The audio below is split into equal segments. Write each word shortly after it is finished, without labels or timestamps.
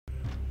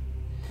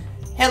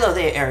Hello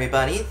there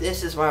everybody,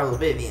 this is Marvel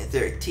Vivian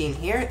 13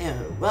 here,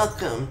 and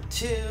welcome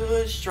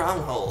to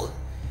Stronghold.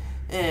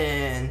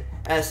 And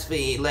as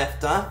we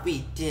left off,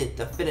 we did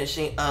the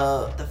finishing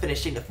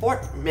the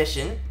fort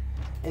mission,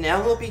 and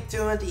now we'll be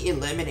doing the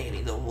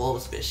eliminating the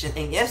wolves mission.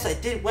 And yes, I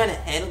did went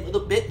ahead a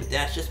little bit, but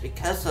that's just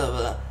because of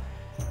a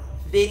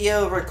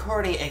video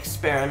recording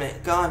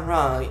experiment gone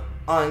wrong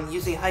on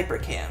using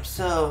Hypercam.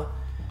 So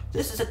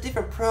this is a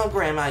different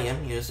program I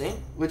am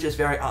using, which is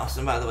very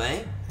awesome by the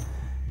way.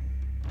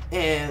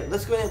 And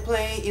let's go ahead and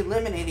play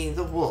Eliminating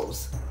the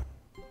Wolves.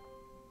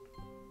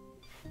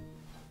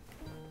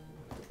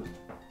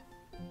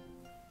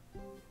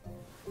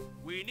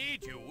 We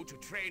need you to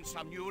train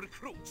some new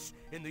recruits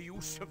in the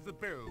use of the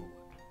bow.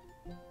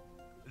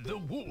 The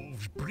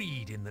wolves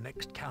breed in the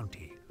next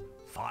county.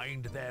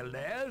 Find their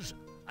lairs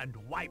and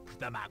wipe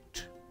them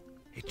out.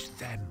 It's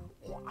them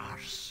or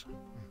us.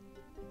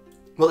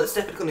 Well, it's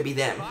definitely going to be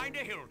them. Find a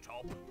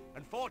hilltop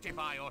and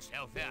fortify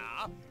yourself there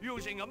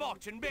using a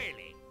mott and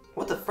bailey.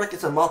 What the frick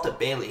is a Malta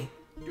Bailey?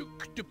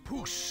 Duke de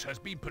Poos has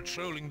been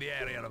patrolling the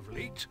area of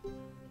late,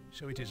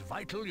 so it is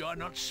vital you are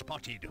not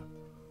spotted,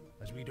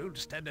 as we don't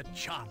stand a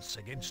chance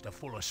against a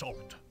full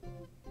assault.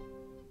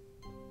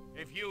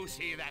 If you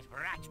see that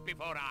rat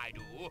before I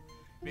do,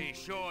 be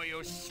sure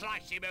you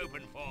slice him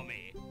open for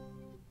me.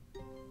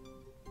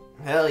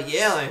 Hell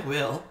yeah, I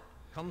will.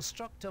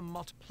 Construct a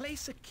mott.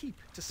 Place a keep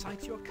to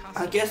site your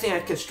castle. I'm guessing I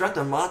construct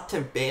a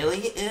Malta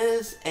Bailey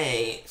is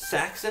a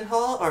Saxon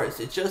Hall, or is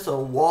it just a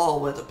wall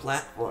with a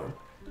platform?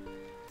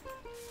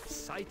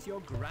 Site your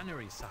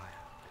granary, sire.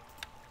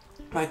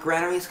 My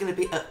granary is going to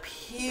be up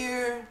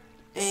here,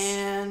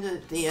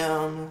 and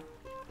the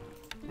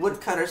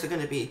woodcutters are going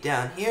to be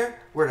down here,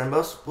 where the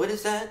most wood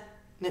is at.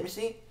 Let me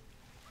see.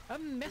 A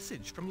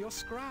message from your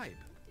scribe.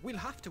 We'll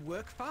have to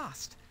work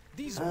fast.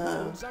 These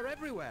wolves are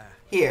everywhere.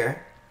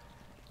 Here.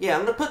 Yeah,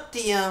 I'm gonna put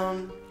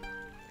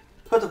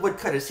the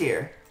woodcutters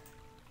here.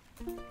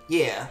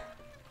 Yeah.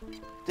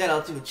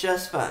 That'll do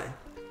just fine.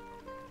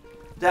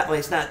 That way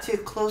it's not too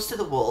close to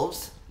the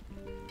wolves.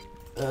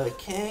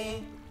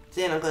 Okay.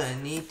 Then I'm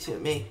gonna need to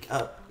make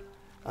up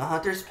a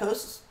hunter's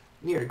post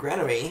near the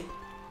granary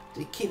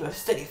to keep a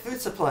steady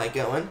food supply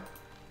going.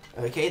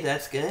 Okay,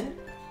 that's good.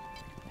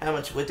 How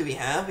much wood do we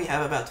have? We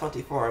have about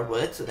 24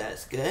 wood, so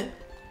that's good.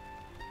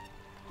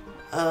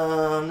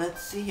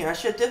 Let's see here. I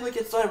should definitely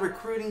get started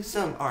recruiting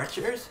some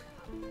archers.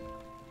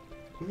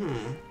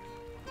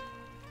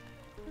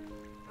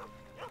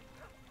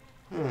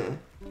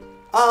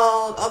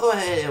 I'll go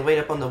ahead and wait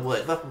up on the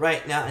wood, but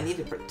right now I need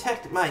to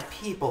protect my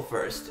people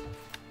first.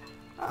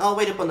 I'll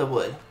wait up on the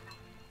wood.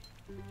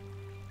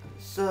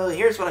 So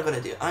here's what I'm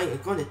going to do. I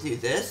am going to do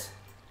this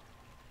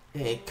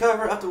and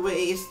cover up the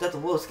ways that the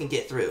wolves can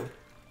get through.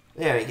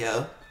 There we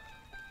go.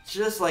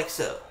 Just like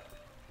so.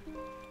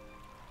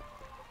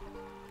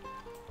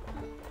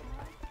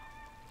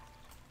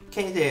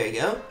 Okay, there we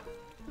go.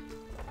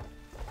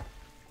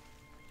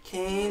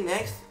 Okay,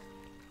 next.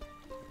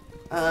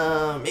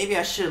 Maybe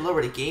I should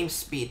lower the game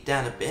speed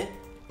down a bit.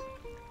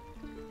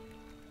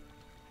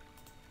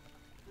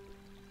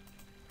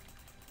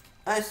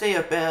 I'd say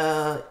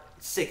about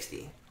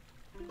 60.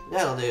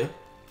 That'll do.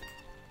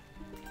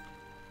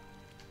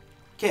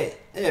 Okay,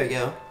 there we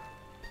go.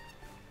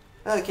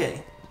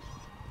 Okay.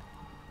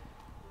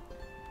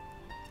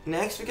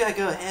 Next, we gotta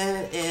go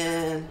ahead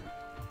and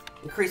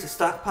increase the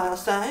stockpile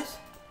size.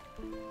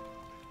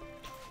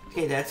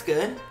 Okay, that's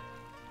good.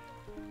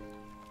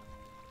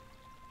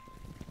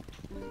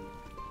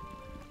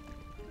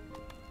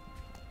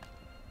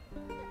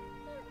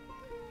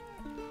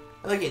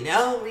 Okay,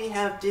 now we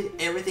have did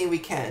everything we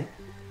can.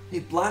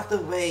 We blocked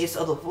the ways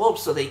of the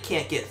wolves so they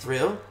can't get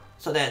through.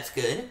 So that's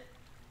good.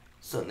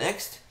 So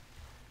next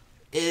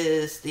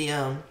is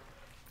the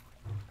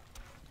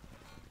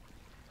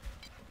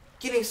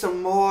getting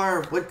some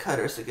more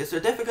woodcutters, because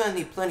they're definitely gonna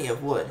need plenty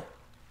of wood.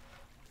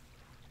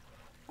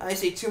 I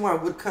say 2 more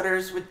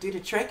woodcutters would do the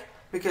trick,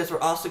 because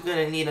we're also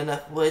going to need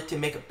enough wood to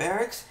make a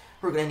barracks.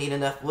 We're going to need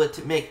enough wood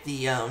to make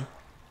the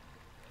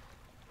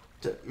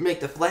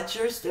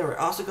Fletchers. Then we're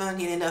also going to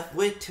need enough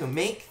wood to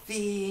make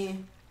the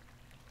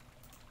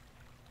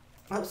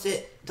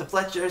the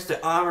Fletchers, the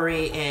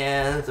armory,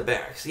 and the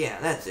barracks. Yeah,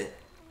 that's it.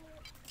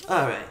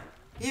 Alright,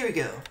 here we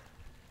go.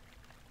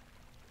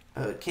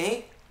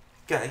 Okay,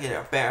 gotta get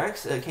our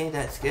barracks. Okay,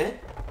 that's good.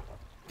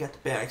 Got the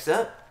barracks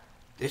up.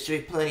 There should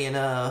be plenty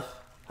enough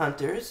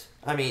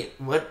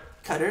wood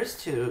cutters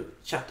to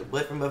chop the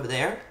wood from over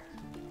there.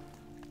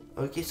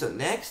 Okay, so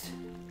next.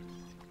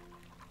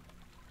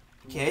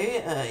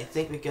 Okay, I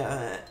think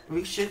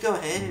we should go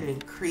ahead and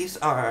increase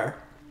our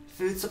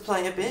food supply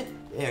a bit.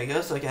 There we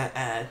go, so I gotta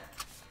add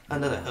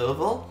another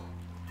oval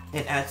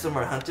and add some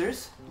more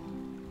hunters.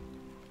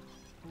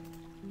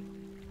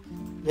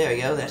 There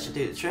we go, that should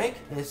do the trick.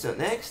 And so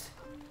next,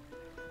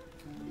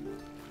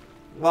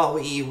 while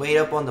we wait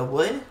up on the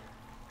wood,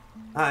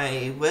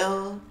 I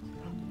will...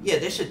 Yeah,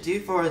 this should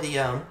do for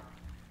the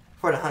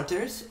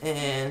hunters,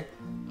 and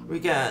we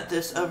got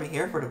this over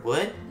here for the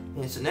wood.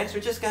 And so next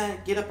we just gotta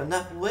get up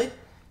enough wood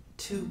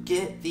to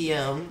get the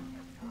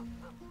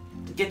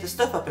to get the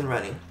stuff up and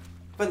running.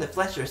 From the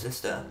Fletchers and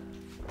stuff.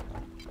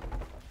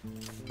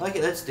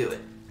 Okay, let's do it.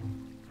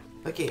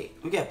 Okay,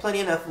 we got plenty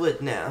enough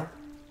wood now.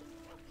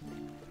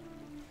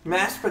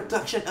 Mass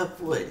production of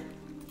wood.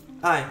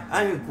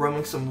 I'm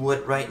growing some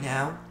wood right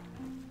now.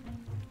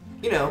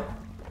 You know,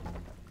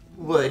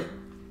 wood.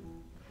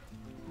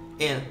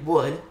 And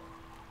wood.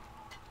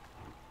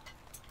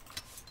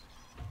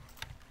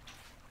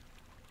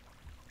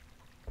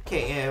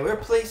 Okay, and we're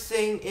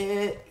placing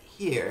it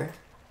here.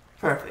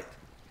 Perfect.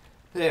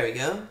 There we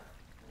go.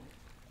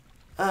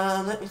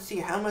 Let me see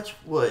how much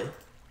wood.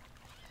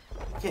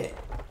 Okay.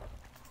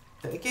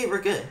 Okay,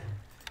 we're good.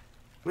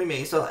 We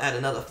may as well add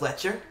another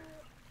Fletcher.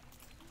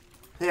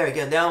 There we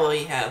go. Now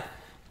we have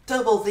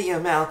double the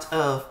amount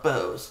of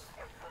bows.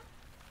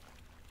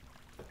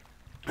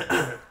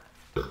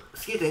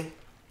 Excuse me.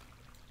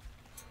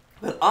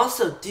 But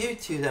also due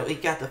to that we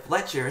got the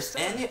Fletchers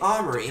and the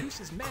armory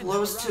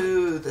close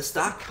to the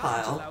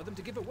stockpile. Allow them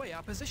to give away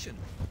our position.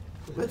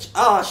 Which,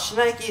 oh,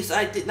 shnikes,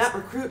 I did not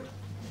recruit.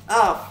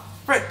 Oh,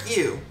 frick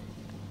you.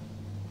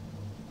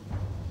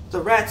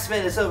 The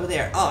ratsman is over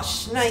there. Oh,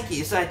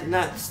 shnikes, I did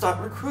not start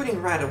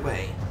recruiting right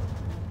away.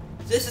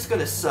 This is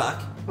gonna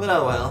suck, but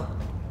oh well.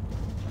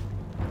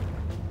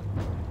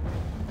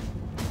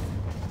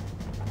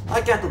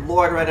 I got the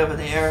Lord right over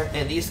there,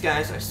 and these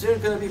guys are soon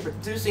gonna be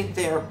producing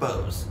their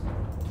bows.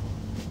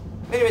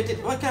 Wait a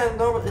minute, what kind of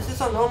normal, is this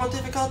on normal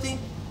difficulty?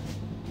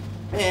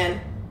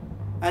 Man,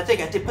 I think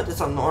I did put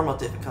this on normal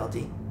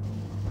difficulty.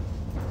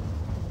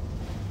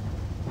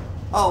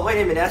 Oh,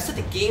 wait a minute, I set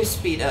the game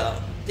speed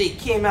up. They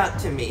came out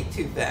to me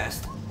too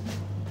fast.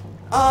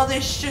 Oh, they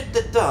shoot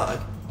the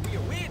dog. We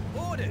await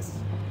orders.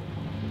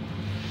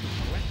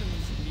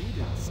 Weapons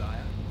needed,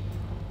 sire.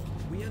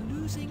 We are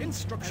losing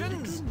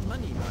instructions. A little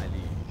money, my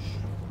liege.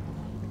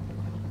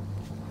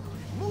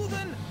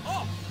 Moving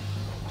off.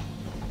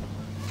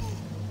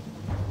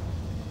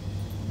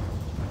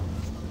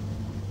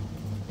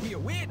 We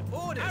await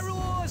orders.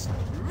 Arrows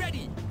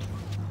ready.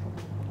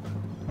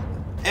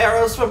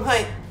 Arrows from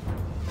height.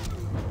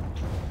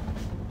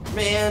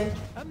 Man.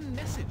 A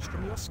message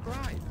from your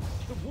scribe.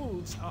 The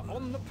wolves are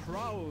on the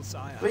prowl,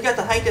 sire. We got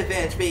the height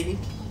advantage, baby.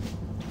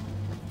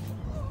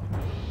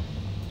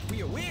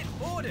 We await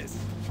orders.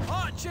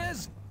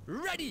 Archers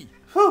ready.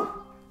 Whew.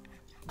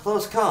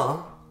 Close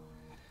call.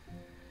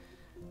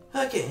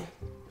 Okay.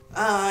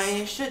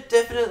 I should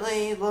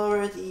definitely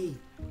lower the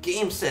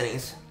game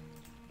settings.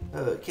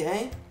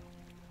 Okay.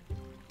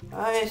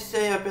 I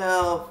say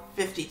about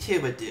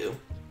 52 would do.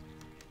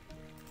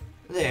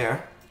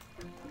 There.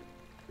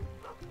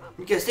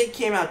 Because they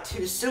came out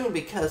too soon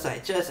because I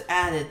just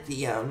added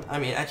the,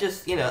 I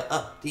just,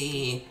 upped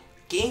the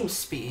game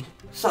speed,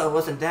 so I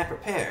wasn't that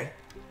prepared.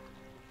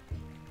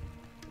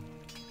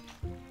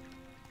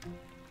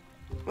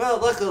 Well,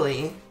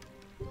 luckily...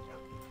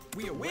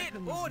 We await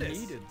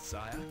orders needed,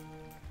 sire.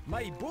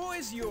 My bow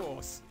is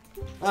yours.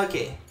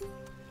 Okay.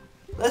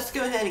 Let's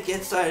go ahead and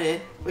get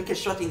started with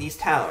constructing these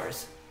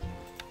towers.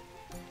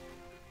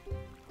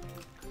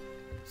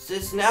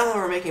 Since now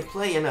we're making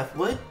plenty enough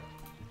wood.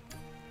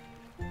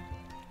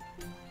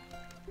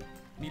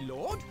 Me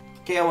lord?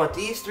 Okay, I want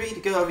these three to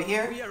go over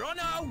here We are on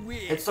our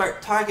way. and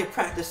start target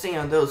practicing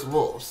on those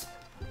wolves.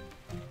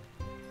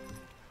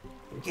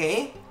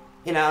 Okay?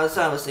 And as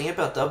I was thinking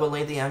about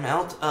doubling the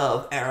amount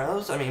of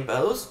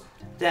bows,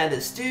 that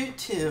is due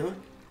to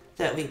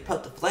that we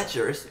put the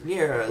Fletchers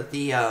near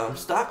the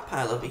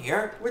stockpile over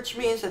here, which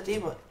means that they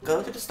will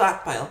go to the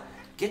stockpile,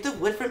 get the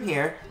wood from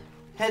here,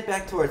 head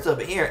back towards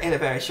over here in a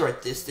very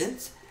short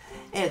distance,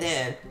 and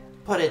then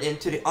put it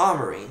into the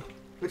armory,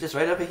 which is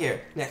right over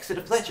here, next to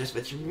the Fletchers,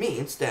 which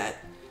means that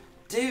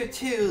due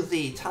to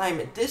the time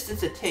and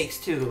distance it takes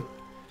to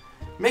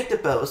make the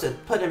bows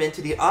and put them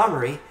into the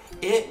armory,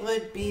 it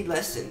would be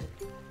lessened.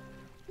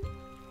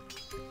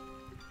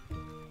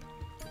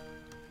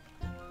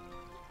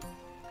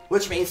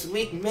 Which means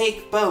we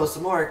make bows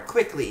more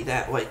quickly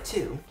that way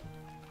too.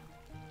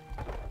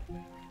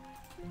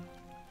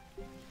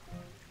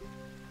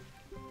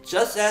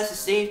 Just as the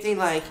same thing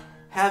like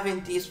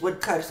having these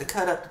woodcutters to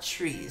cut up the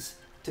trees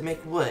to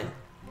make wood.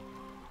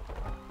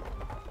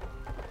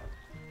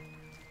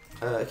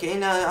 Okay,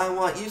 now I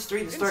want you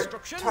three to start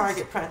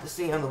target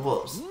practicing on the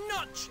wolves.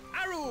 Notch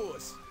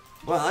arrows.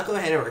 Well, I'll go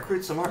ahead and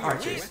recruit some more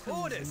archers.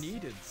 Orders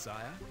needed,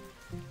 sire.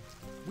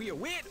 We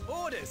await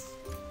orders.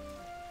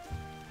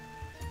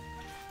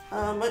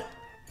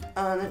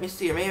 Let me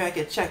see, maybe I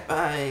could check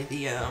by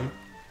the,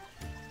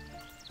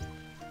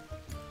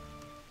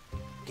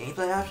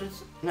 gameplay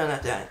options? No,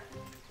 not that.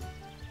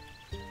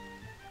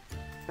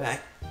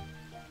 Back.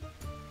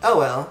 Oh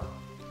well.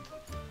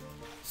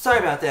 Sorry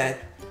about that.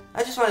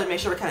 I just wanted to make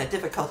sure what kind of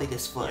difficulty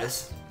this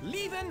was.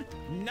 Leaving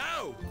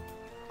now.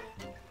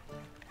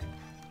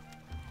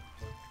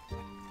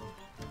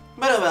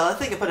 But oh well, I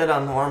think I put it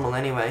on normal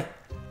anyway.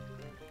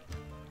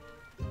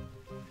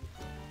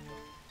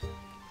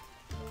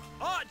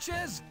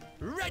 Archers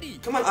ready.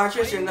 Come on,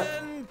 archers,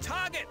 Finding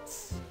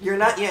targets. you're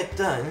not yet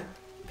done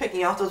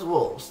picking off those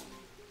wolves.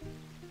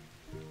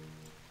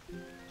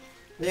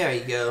 There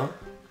you go.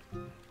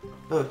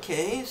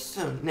 Okay,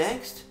 so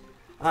next,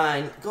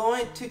 I'm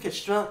going to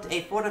construct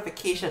a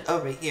fortification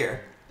over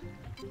here.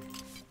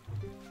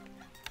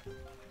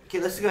 Okay,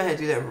 let's go ahead and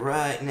do that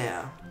right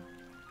now.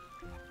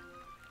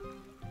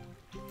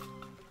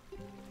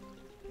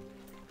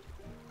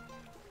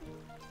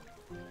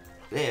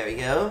 There we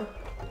go.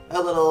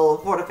 A little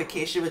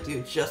fortification would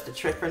do just the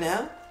trick for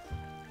now.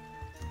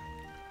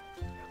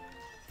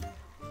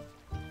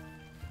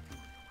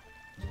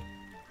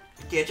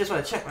 Okay, I just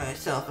want to check my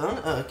cell phone.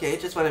 Okay,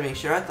 just want to make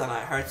sure. I thought I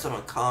heard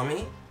someone call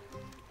me.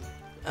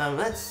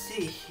 Let's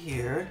see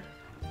here.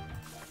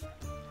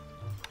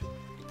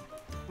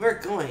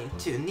 We're going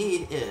to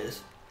need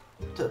is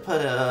to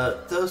put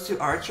those two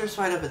archers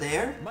right over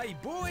there. My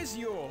bow is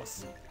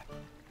yours.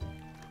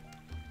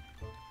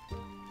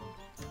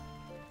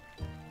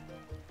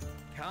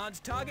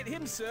 Can't target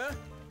him, sir.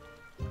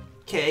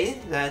 Okay,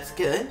 that's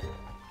good.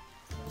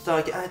 So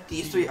I got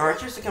these three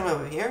archers to come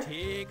over here.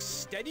 Take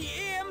steady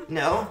aim.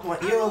 No, I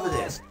want you over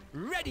there.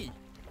 Ready.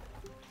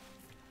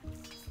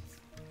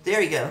 There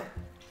you go.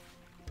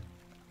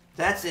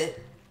 That's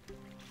it.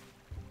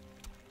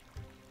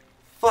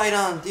 Fight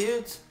on,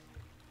 dudes.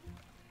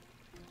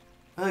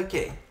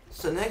 Okay,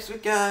 so next we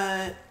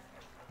got...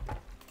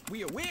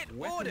 We await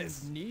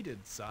orders. Needed,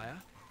 sire.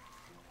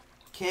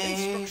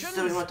 Okay,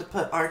 so we want to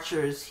put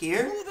archers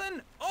here.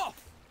 Moving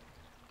off.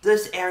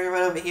 This area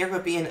right over here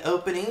would be an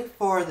opening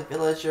for the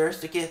villagers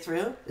to get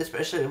through,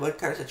 especially the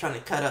woodcutters are trying to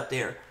cut up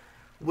their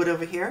wood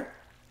over here.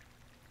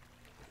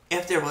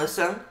 If there was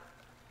some.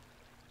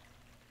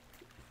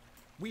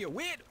 We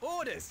await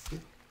orders.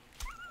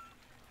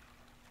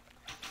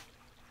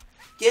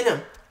 Get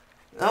him.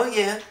 Oh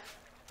yeah.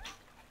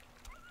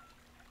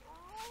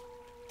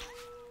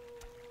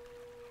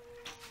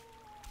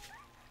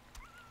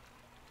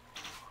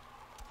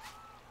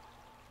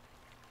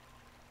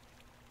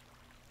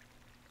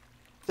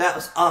 That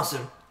was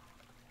awesome.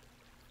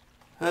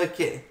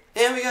 Okay,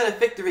 and we got a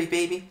victory,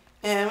 baby.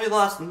 And we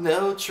lost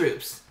no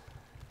troops.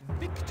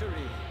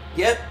 Victory.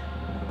 Yep,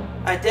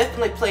 I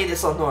definitely played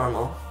this on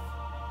normal.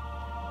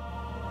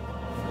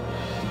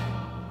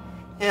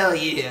 Hell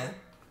yeah.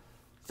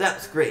 That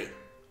was great.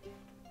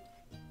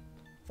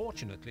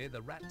 Fortunately,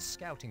 the Rat's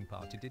scouting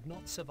party did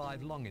not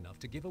survive long enough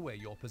to give away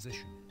your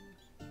position.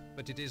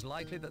 But it is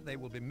likely that they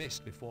will be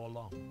missed before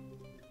long.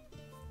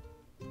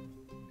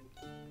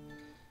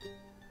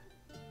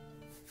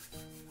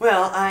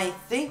 Well, I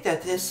think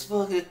that this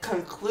will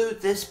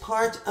conclude this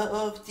part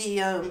of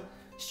the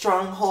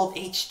Stronghold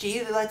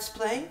HD Let's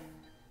Play.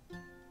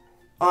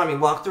 Or, I mean,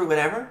 walkthrough,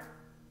 whatever.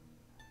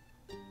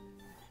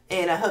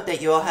 And I hope that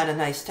you all had a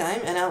nice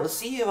time, and I will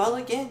see you all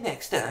again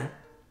next time.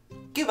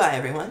 Goodbye,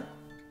 everyone.